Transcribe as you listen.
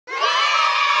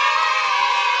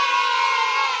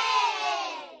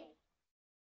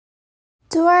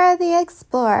Dora the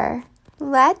Explorer,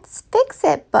 Let's Fix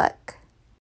It book.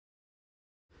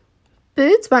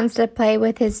 Boots wants to play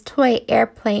with his toy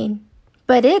airplane,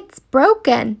 but it's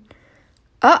broken.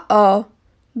 Uh-oh,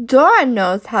 Dora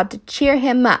knows how to cheer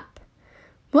him up.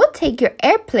 We'll take your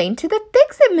airplane to the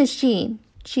fix-it machine,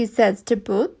 she says to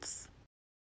Boots.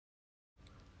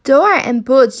 Dora and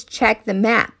Boots check the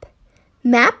map.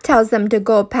 Map tells them to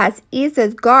go past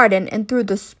Isa's garden and through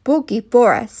the spooky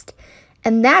forest,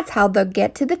 and that's how they'll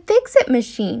get to the fix-it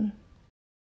machine.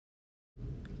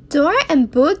 Dora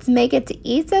and Boots make it to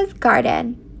Isa's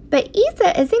garden, but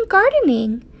Isa isn't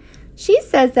gardening. She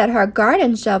says that her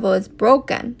garden shovel is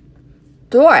broken.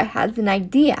 Dora has an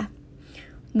idea.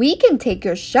 We can take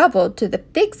your shovel to the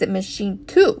fix-it machine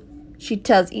too, she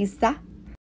tells Isa.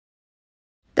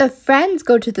 The friends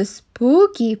go to the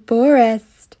spooky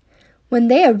forest. When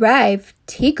they arrive,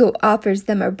 Tico offers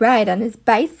them a ride on his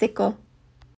bicycle.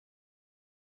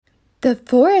 The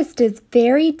forest is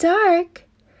very dark.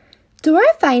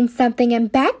 Dora finds something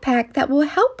in backpack that will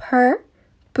help her,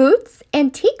 Boots,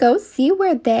 and Tico see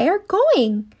where they are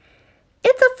going.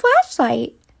 It's a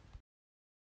flashlight.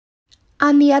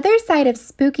 On the other side of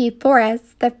spooky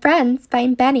forest, the friends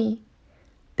find Benny.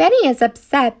 Benny is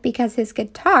upset because his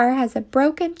guitar has a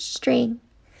broken string.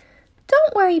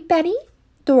 Don't worry, Benny,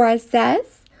 Dora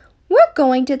says. We're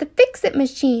going to the fix-it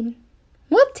machine.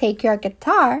 We'll take your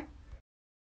guitar.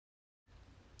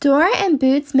 Dora and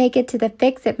Boots make it to the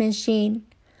fix-it machine.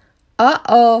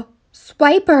 Uh-oh,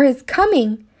 Swiper is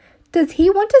coming. Does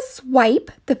he want to swipe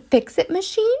the fix-it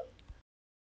machine?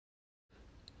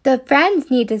 The friends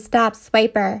need to stop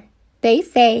Swiper. They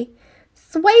say,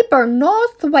 Swiper no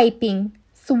swiping,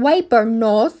 Swiper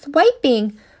no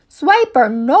swiping,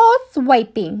 Swiper no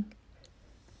swiping.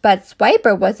 But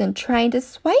Swiper wasn't trying to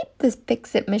swipe the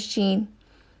fix-it machine.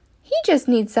 He just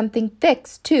needs something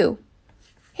fixed too.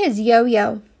 His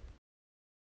yo-yo.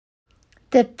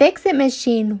 The fix-it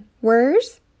machine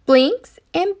whirs, blinks,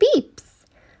 and beeps.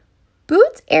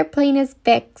 Boots' airplane is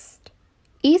fixed.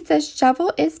 Isa's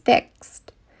shovel is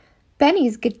fixed.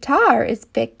 Benny's guitar is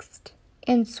fixed.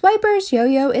 And Swiper's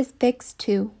yo-yo is fixed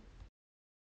too.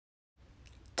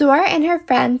 Dora and her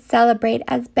friends celebrate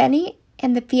as Benny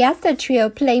and the Fiesta Trio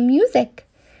play music.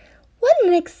 What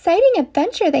an exciting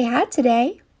adventure they had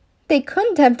today. They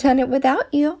couldn't have done it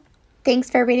without you.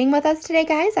 Thanks for reading with us today,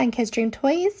 guys, on Kids Dream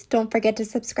Toys. Don't forget to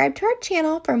subscribe to our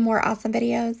channel for more awesome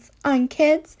videos on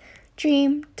Kids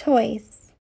Dream Toys.